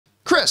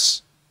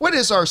Chris, what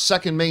is our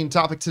second main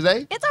topic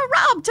today? It's a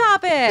Rob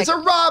topic. It's a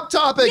Rob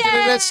topic, Yay!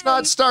 and it's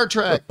not Star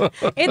Trek.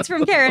 It's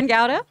from Karan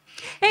Gowda.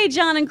 Hey,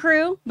 John and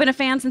crew. Been a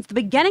fan since the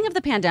beginning of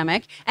the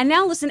pandemic, and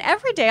now listen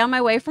every day on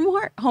my way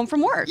home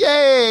from work.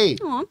 Yay!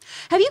 Aw.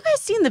 Have you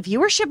guys seen the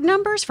viewership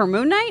numbers for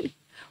Moon Knight?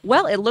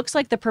 Well, it looks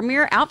like the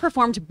premiere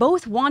outperformed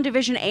both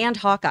WandaVision and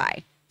Hawkeye.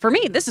 For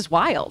me, this is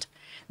wild.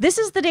 This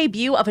is the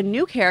debut of a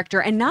new character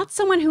and not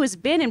someone who has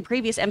been in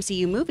previous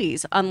MCU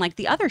movies, unlike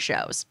the other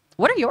shows.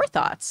 What are your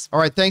thoughts? All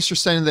right, thanks for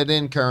sending that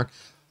in, Karen.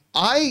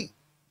 I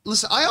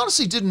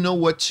honestly didn't know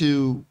where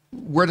to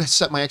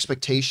set my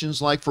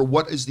expectations like for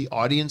what is the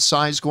audience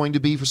size going to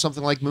be for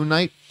something like Moon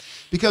Knight.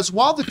 Because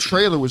while the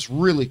trailer was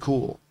really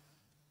cool,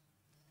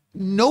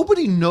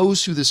 nobody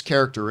knows who this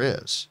character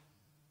is.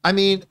 I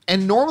mean,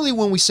 and normally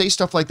when we say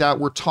stuff like that,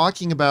 we're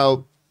talking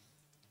about,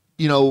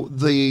 you know,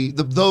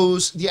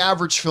 the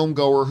average film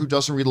goer who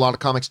doesn't read a lot of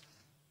comics.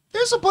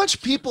 There's a bunch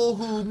of people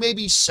who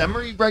maybe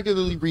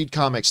semi-regularly read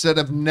comics that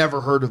have never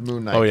heard of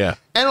Moon Knight. Oh, yeah.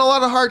 And a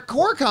lot of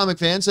hardcore comic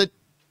fans that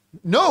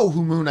know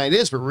who Moon Knight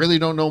is, but really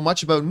don't know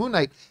much about Moon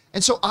Knight.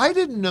 And so I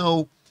didn't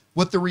know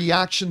what the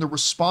reaction, the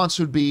response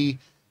would be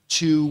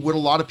to what a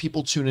lot of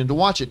people tune in to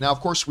watch it. Now,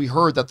 of course, we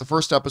heard that the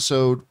first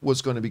episode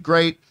was going to be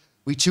great.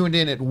 We tuned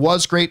in. It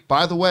was great.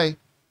 By the way,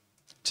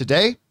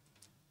 today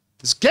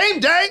is game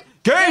day.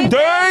 Game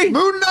day!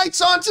 Moon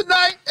Knight's on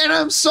tonight, and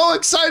I'm so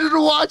excited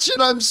to watch it.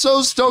 I'm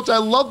so stoked. I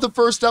love the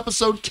first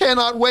episode.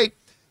 Cannot wait.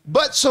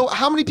 But so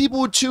how many people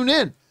would tune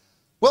in?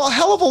 Well, a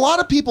hell of a lot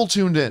of people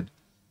tuned in.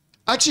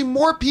 Actually,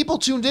 more people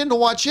tuned in to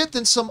watch it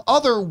than some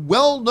other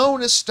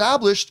well-known,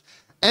 established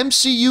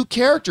MCU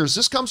characters.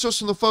 This comes to us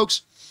from the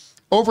folks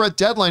over at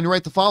Deadline who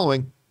write the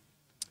following.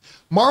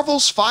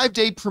 Marvel's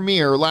 5-day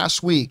premiere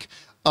last week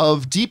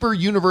of Deeper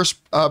Universe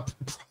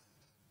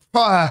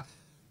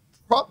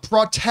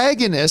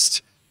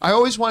protagonist, I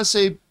always want to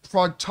say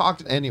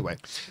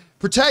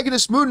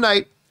protagonist Moon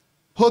Knight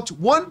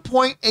hooked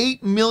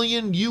 1.8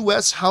 million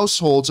U.S.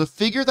 households, a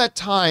figure that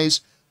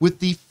ties with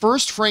the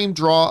first frame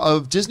draw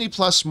of Disney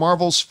Plus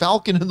Marvel's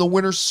Falcon and the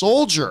Winter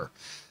Soldier,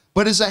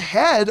 but is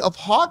ahead of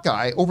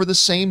Hawkeye over the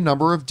same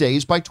number of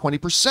days by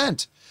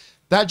 20%.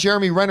 That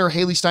Jeremy Renner,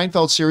 Haley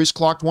Steinfeld series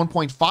clocked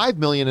 1.5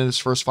 million in its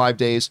first 5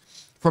 days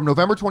from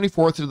November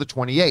 24th to the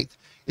 28th.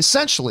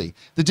 Essentially,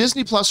 the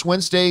Disney Plus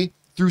Wednesday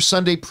through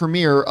Sunday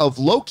premiere of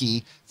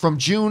Loki from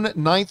June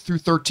 9th through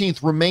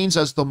 13th remains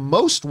as the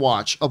most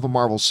watch of a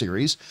Marvel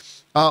series,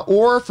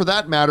 or for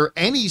that matter,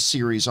 any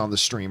series on the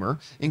streamer,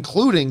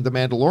 including the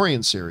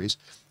Mandalorian series.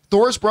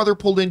 Thor's brother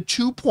pulled in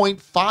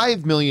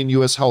 2.5 million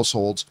U.S.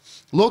 households.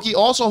 Loki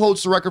also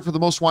holds the record for the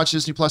most watched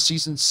Disney Plus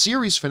season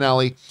series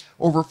finale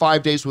over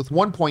 5 days with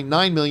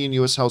 1.9 million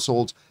U.S.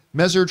 households,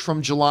 measured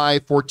from July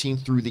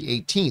 14th through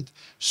the 18th.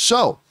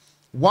 So,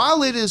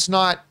 while it is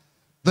not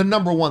the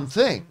number one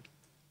thing,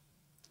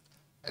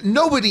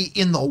 nobody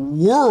in the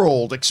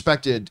world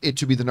expected it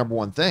to be the number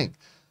one thing.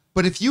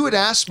 But if you had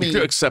asked me,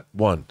 except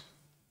one.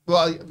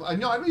 Well, I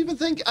know I don't even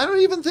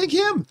think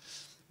him.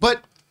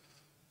 But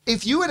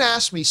if you had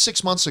asked me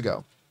 6 months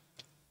ago,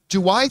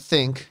 do I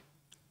think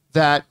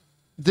that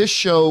this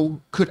show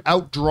could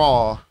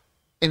outdraw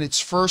in its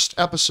first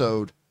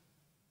episode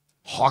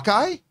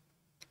Hawkeye?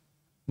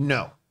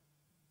 No.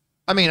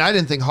 I mean, I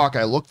didn't think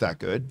Hawkeye looked that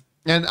good.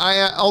 And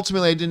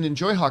I didn't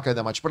enjoy Hawkeye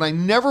that much, but I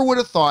never would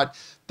have thought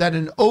that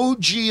an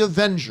OG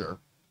Avenger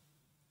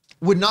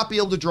would not be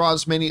able to draw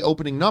as many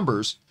opening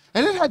numbers,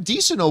 and it had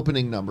decent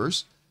opening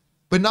numbers,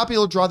 but not be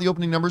able to draw the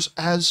opening numbers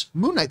as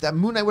Moon Knight. That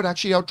Moon Knight would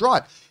actually outdraw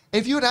it. And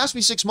if you had asked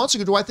me 6 months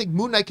ago, do I think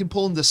Moon Knight can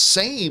pull in the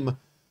same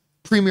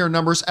premiere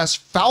numbers as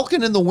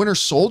Falcon and the Winter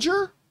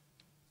Soldier?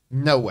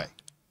 No way.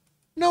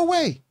 No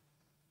way.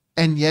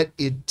 And yet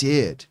it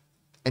did.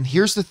 And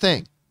here's the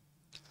thing.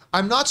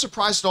 I'm not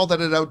surprised at all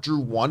that it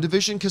outdrew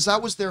WandaVision, because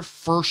that was their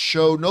first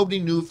show. Nobody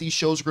knew if these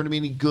shows were going to be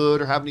any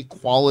good or have any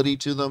quality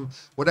to them,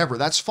 whatever.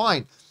 That's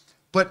fine.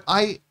 But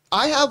I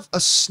have a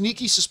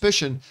sneaky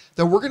suspicion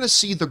that we're going to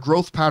see the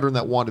growth pattern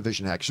that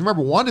WandaVision had. Because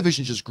remember,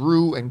 WandaVision just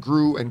grew and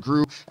grew and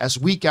grew as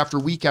week after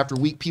week after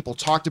week people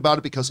talked about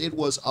it because it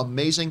was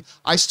amazing.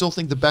 I still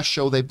think the best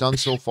show they've done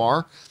so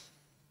far.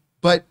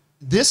 But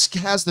this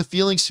has the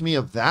feelings to me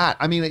of that.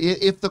 I mean,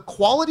 if the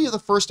quality of the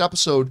first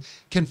episode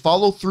can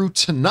follow through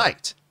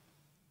tonight,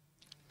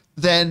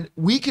 then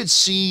we could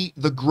see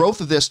the growth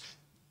of this.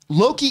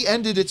 Loki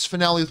ended its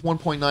finale with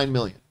 1.9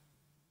 million.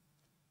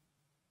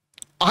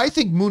 I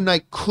think Moon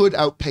Knight could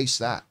outpace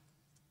that.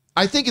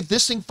 I think if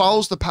this thing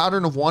follows the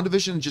pattern of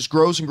WandaVision and just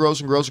grows and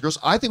grows and grows and grows,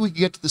 I think we could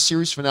get to the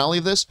series finale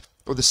of this,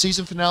 or the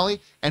season finale,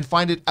 and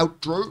find it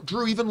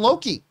outdrew even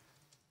Loki.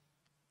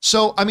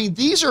 So, I mean,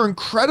 these are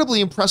incredibly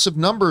impressive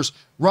numbers.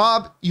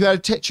 Rob, you had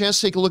a chance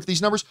to take a look at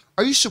these numbers.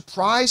 Are you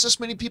surprised this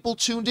many people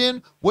tuned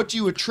in? What do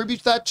you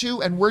attribute that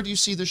to, and where do you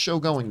see the show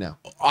going now?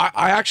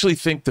 I actually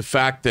think the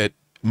fact that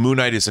Moon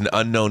Knight is an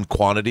unknown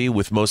quantity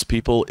with most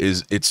people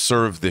it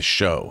served this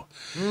show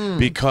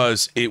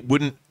because it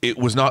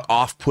was not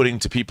off-putting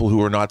to people who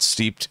are not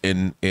steeped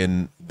in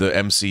the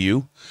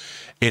MCU.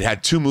 It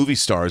had two movie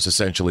stars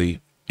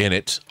essentially in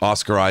it,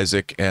 Oscar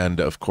Isaac and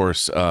of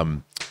course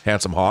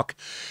Handsome Hawk.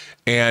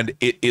 And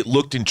it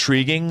looked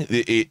intriguing.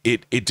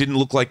 It didn't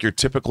look like your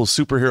typical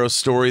superhero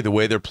story, the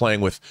way they're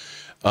playing with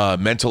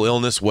mental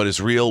illness, what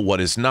is real,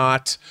 what is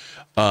not,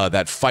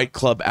 that Fight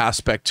Club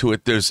aspect to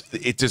it.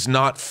 It does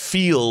not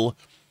feel,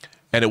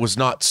 and it was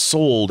not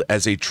sold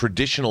as a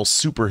traditional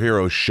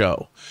superhero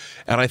show.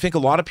 And I think a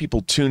lot of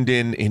people tuned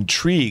in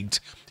intrigued,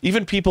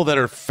 even people that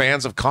are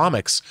fans of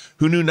comics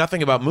who knew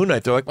nothing about Moon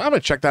Knight. They're like, well, I'm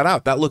going to check that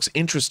out. That looks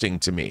interesting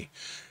to me.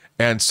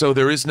 And so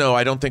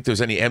I don't think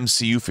there's any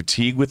MCU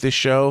fatigue with this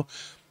show.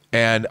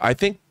 And I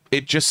think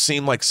it just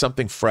seemed like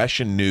something fresh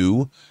and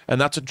new,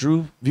 and that's what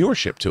drew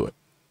viewership to it.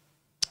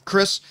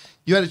 Chris,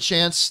 you had a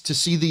chance to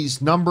see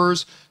these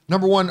numbers.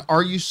 Number one,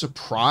 are you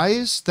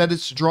surprised that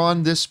it's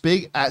drawn this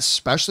big,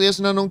 especially as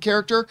an unknown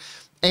character?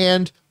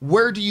 And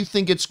where do you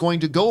think it's going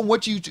to go, and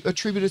what do you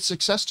attribute its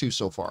success to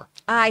so far?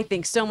 I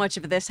think so much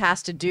of this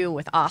has to do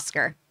with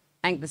Oscar.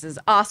 I think this is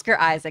Oscar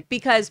Isaac,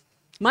 because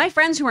my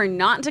friends who are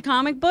not into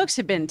comic books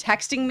have been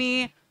texting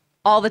me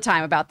all the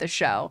time about this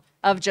show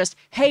of just,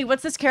 hey,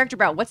 what's this character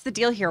about? What's the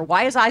deal here?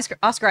 Why is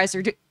Oscar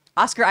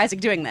Isaac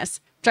doing this?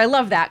 Which I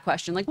love that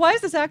question. Like, why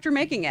is this actor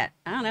making it?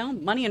 I don't know.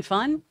 Money and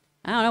fun?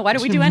 I don't know. Why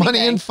do we do anything?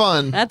 Money and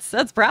fun.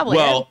 That's probably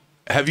it.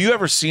 Have you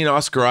ever seen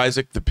Oscar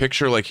Isaac, the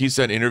picture, like he's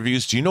done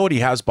interviews? Do you know what he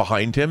has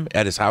behind him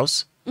at his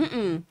house?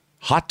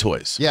 Hot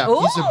toys. Yeah,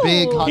 he's a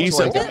big hot toy He's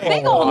a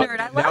big old nerd.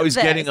 I love now he's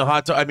this. getting a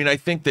hot toy. I mean, I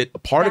think that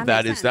part of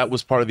that makes is sense. that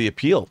was part of the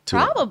appeal to it.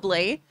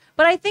 Probably.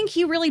 But I think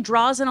he really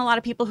draws in a lot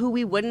of people who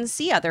we wouldn't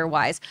see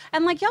otherwise.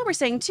 And like y'all were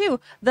saying too,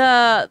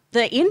 the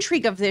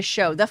intrigue of this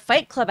show, the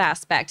Fight Club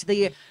aspect,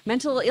 the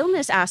mental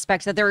illness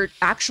aspect that they're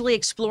actually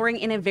exploring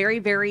in a very,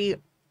 very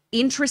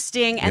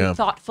interesting and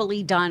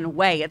thoughtfully done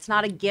way. It's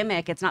not a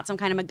gimmick. It's not some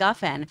kind of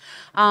MacGuffin.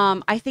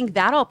 I think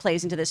that all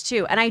plays into this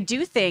too. And I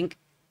do think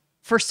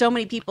for so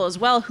many people as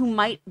well who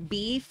might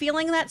be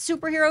feeling that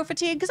superhero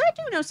fatigue, because I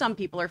do know some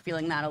people are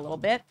feeling that a little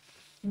bit.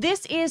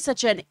 This is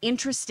such an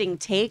interesting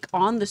take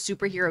on the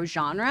superhero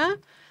genre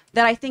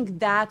that I think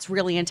that's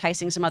really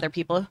enticing some other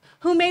people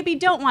who maybe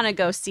don't want to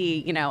go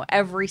see,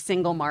 every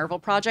single Marvel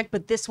project,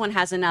 but this one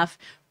has enough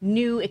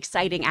new,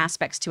 exciting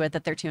aspects to it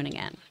that they're tuning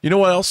in. You know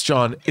what else,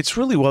 John? It's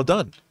really well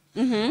done.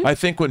 I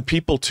think when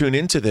people tune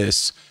into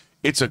this,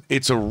 it's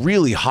a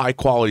really high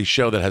quality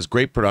show that has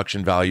great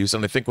production values.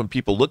 And I think when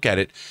people look at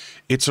it,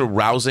 it's a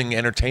rousing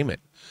entertainment.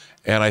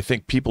 And I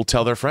think people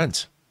tell their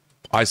friends,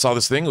 I saw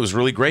this thing. It was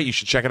really great. You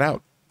should check it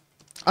out.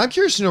 I'm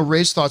curious to know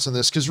Ray's thoughts on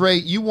this, because Ray,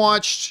 you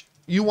watched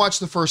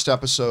the first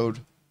episode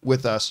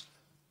with us.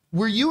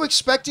 Were you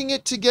expecting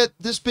it to get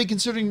this big,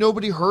 considering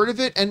nobody heard of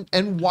it?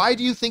 And why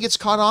do you think it's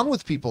caught on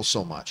with people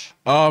so much?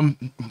 I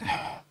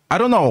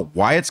don't know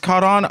why it's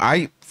caught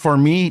on. For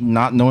me,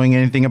 not knowing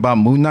anything about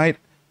Moon Knight,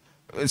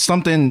 it's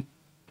something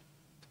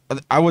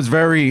I was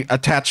very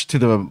attached to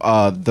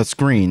the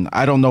screen.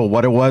 I don't know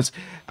what it was.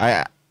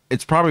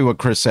 It's probably what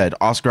Chris said.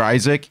 Oscar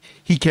Isaac,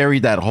 he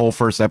carried that whole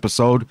first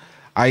episode.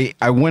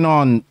 I went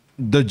on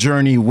the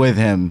journey with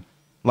him,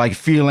 like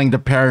feeling the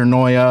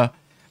paranoia.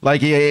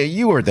 Like,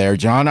 you were there,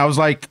 John. I was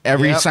like,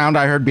 every sound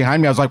I heard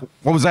behind me, I was like,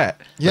 what was that?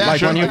 Yeah, like,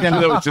 Sure, you think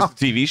that was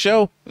just a TV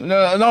show?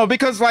 No,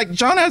 because like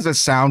John has a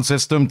sound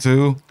system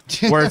too,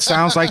 where it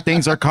sounds like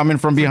things are coming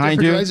from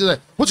behind you.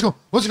 What's going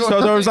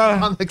So there was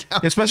on the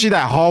couch? especially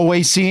that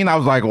hallway scene. I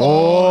was like,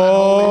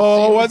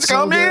 oh, what's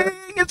coming?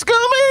 It's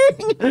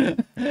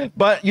coming.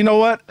 But you know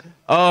what?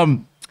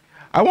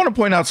 I want to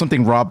point out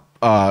something Rob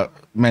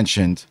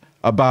mentioned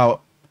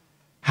about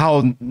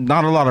how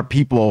not a lot of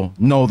people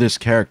know this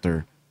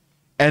character.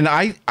 And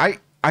I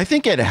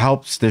think it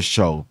helps this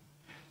show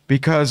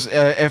because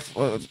if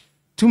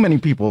too many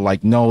people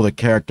like know the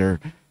character,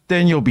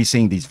 then you'll be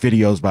seeing these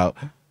videos about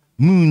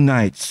Moon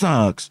Knight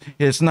sucks.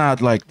 It's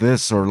not like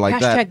this or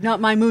like that. Hashtag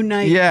not my Moon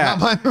Knight.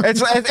 Yeah,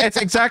 it's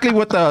exactly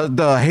what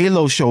the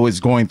Halo show is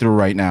going through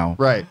right now.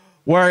 Right.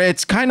 Where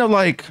it's kind of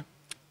like,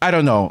 I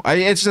don't know.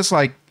 It's just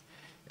like,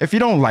 if you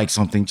don't like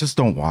something, just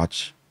don't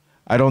watch.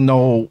 I don't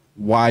know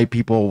why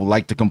people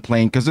like to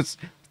complain because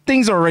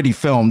things are already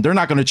filmed. They're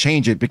not going to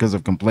change it because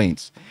of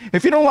complaints.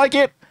 If you don't like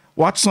it,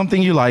 watch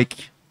something you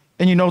like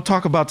and,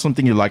 talk about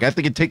something you like. I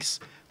think it takes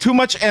too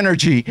much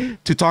energy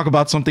to talk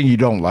about something you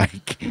don't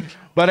like.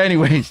 But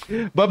anyways,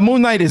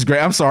 Moon Knight is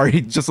great. I'm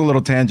sorry, just a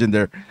little tangent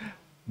there.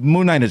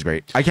 Moon Knight is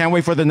great. I can't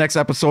wait for the next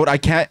episode.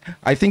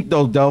 I think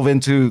they'll delve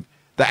into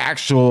the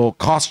actual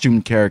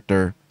costume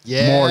character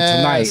more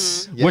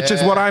tonight, which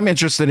is what I'm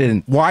interested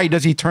in. Why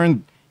does he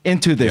turn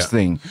into this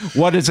thing?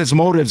 What is his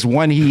motives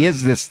when he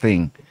is this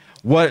thing?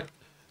 What's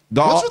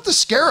with the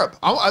scarab?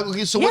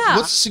 What's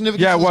the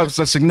significance? Yeah, what's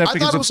the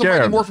significance I thought it of was scarab? a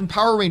Mighty Morphin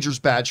Power Rangers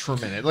badge for a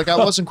minute. Like I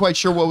wasn't quite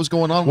sure what was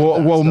going on.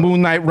 Will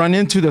Moon Knight run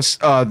into this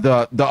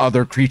the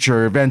other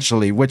creature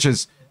eventually, which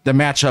is the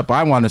matchup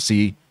I want to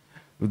see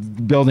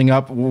building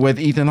up with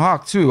Ethan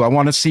Hawke too. I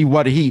want to see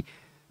what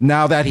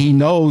now that he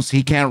knows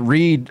he can't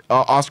read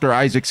Oscar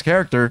Isaac's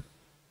character.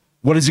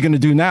 What is he going to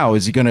do now?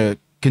 Is he going to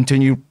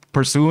continue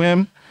pursue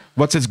him?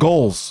 What's his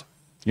goals?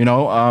 You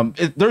know,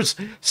 there's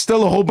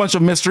still a whole bunch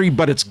of mystery,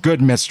 but it's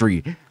good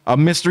mystery. A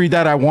mystery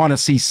that I want to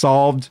see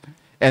solved,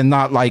 and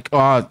not like,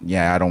 oh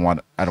yeah, I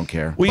don't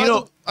care. Well, you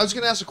know, I was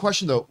going to ask a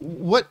question though.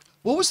 What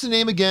was the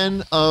name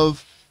again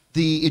of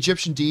the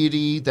Egyptian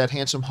deity that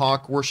Handsome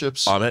Hawk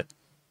worships? Amit.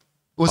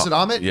 Was it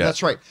Amit? Yeah.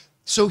 That's right.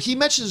 So he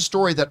mentions a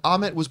story that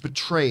Amit was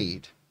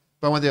betrayed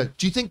by one of the.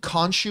 Do you think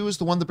Khonshu is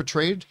the one that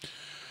betrayed?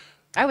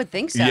 I would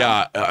think so.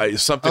 Yeah,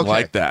 something Okay.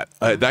 like that.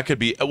 That could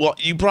be. Well,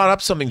 you brought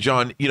up something,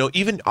 John. You know,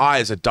 even I,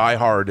 as a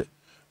diehard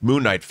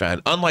Moon Knight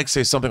fan, unlike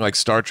say something like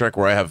Star Trek,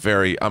 where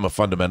I'm a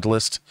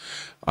fundamentalist.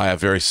 I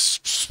have very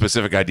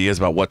specific ideas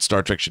about what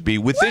Star Trek should be.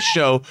 With this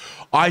show,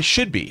 I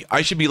should be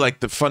like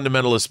the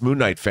fundamentalist Moon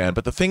Knight fan.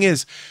 But the thing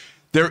is,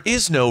 there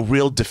is no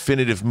real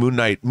definitive Moon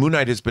Knight. Moon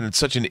Knight has been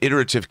such an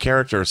iterative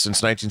character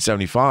since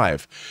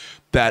 1975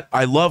 that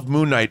I love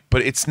Moon Knight,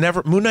 but it's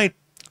never Moon Knight.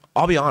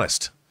 I'll be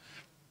honest,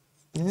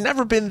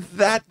 never been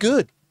that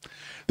good.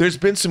 There's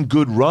been some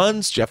good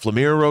runs. Jeff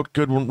Lemire wrote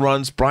good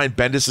runs. Brian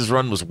Bendis'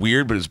 run was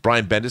weird, but it's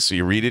Brian Bendis, so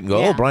you read it and go,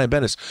 Yeah. "Oh, Brian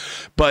Bendis."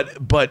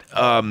 But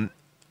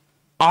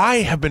I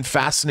have been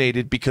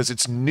fascinated because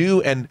it's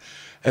new, and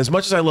as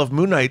much as I love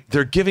Moon Knight,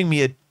 they're giving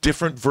me a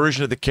different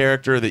version of the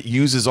character that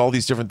uses all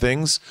these different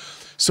things.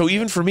 So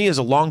even for me as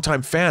a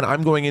longtime fan,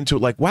 I'm going into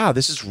it like, wow,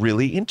 this is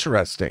really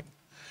interesting.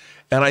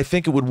 And I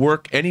think it would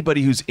work.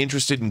 Anybody who's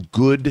interested in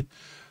good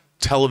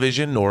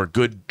television or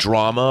good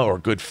drama or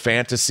good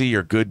fantasy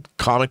or good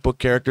comic book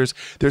characters,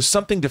 there's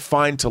something to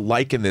find to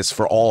like in this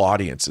for all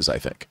audiences, I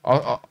think.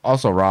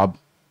 Also, Rob,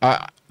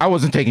 I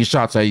wasn't taking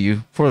shots at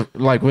you for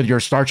like with your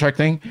Star Trek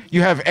thing.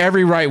 You have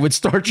every right with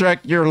Star Trek.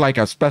 You're like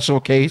a special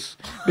case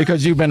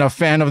because you've been a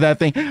fan of that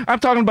thing. I'm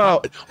talking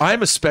about.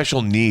 I'm a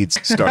special needs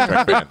Star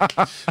Trek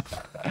fan.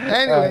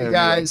 Anyway,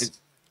 guys,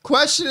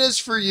 question is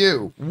for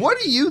you. What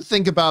do you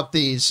think about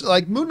these?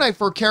 Like Moon Knight,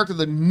 for a character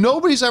that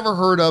nobody's ever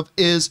heard of,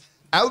 is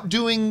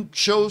outdoing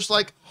shows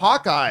like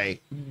Hawkeye,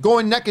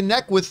 going neck and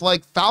neck with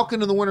like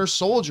Falcon and the Winter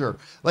Soldier.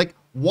 Like,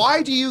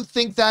 why do you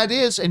think that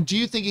is? And do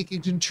you think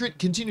it can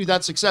continue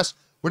that success?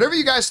 Whatever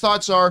you guys'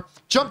 thoughts are,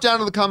 jump down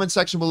to the comment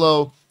section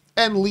below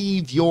and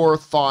leave your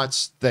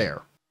thoughts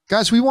there.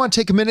 Guys, we want to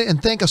take a minute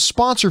and thank a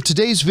sponsor of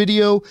today's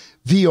video,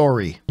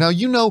 Viore. Now,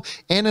 you know,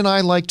 Ann and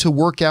I like to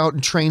work out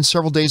and train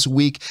several days a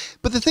week,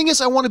 but the thing is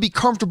I want to be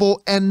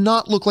comfortable and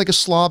not look like a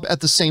slob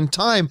at the same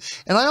time,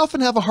 and I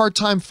often have a hard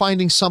time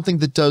finding something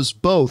that does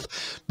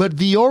both. But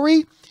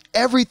Viore,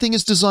 everything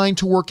is designed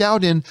to work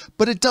out in,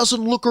 but it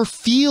doesn't look or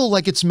feel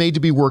like it's made to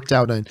be worked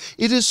out in.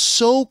 It is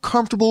so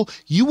comfortable,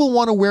 you will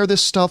want to wear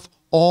this stuff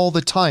all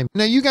the time.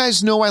 Now, you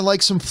guys know I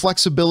like some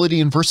flexibility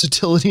and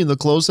versatility in the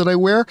clothes that I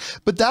wear,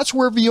 but that's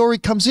where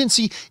Viore comes in.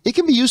 See, it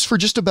can be used for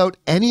just about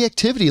any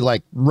activity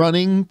like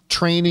running,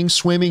 training,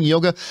 swimming,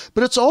 yoga,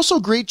 but it's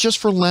also great just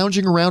for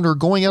lounging around or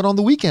going out on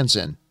the weekends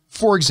in.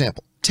 For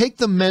example, take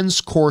the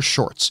men's core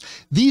shorts.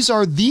 These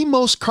are the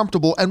most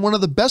comfortable and one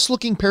of the best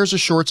looking pairs of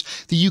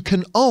shorts that you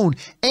can own,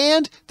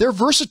 and they're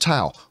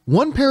versatile.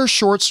 One pair of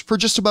shorts for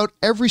just about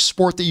every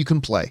sport that you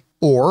can play.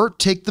 Or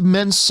take the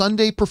men's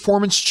Sunday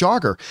performance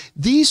jogger.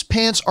 These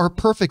pants are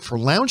perfect for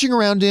lounging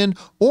around in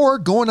or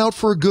going out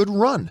for a good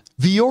run.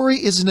 Viore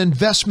is an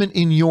investment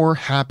in your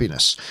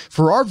happiness.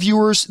 For our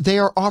viewers, they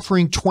are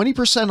offering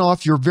 20%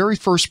 off your very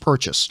first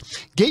purchase.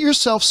 Get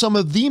yourself some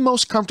of the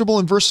most comfortable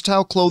and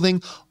versatile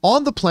clothing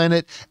on the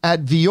planet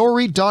at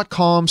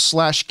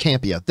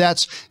viore.com/Campea.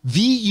 That's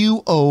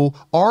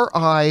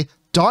VUORI.com/Campea.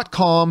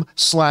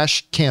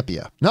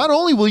 Not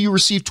only will you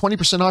receive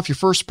 20% off your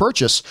first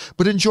purchase,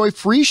 but enjoy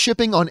free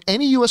shipping on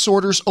any U.S.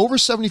 orders over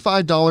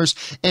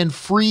 $75 and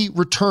free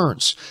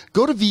returns.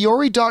 Go to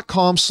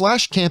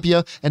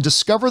viore.com/Campea and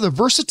discover the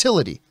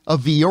versatility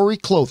of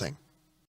Viore clothing.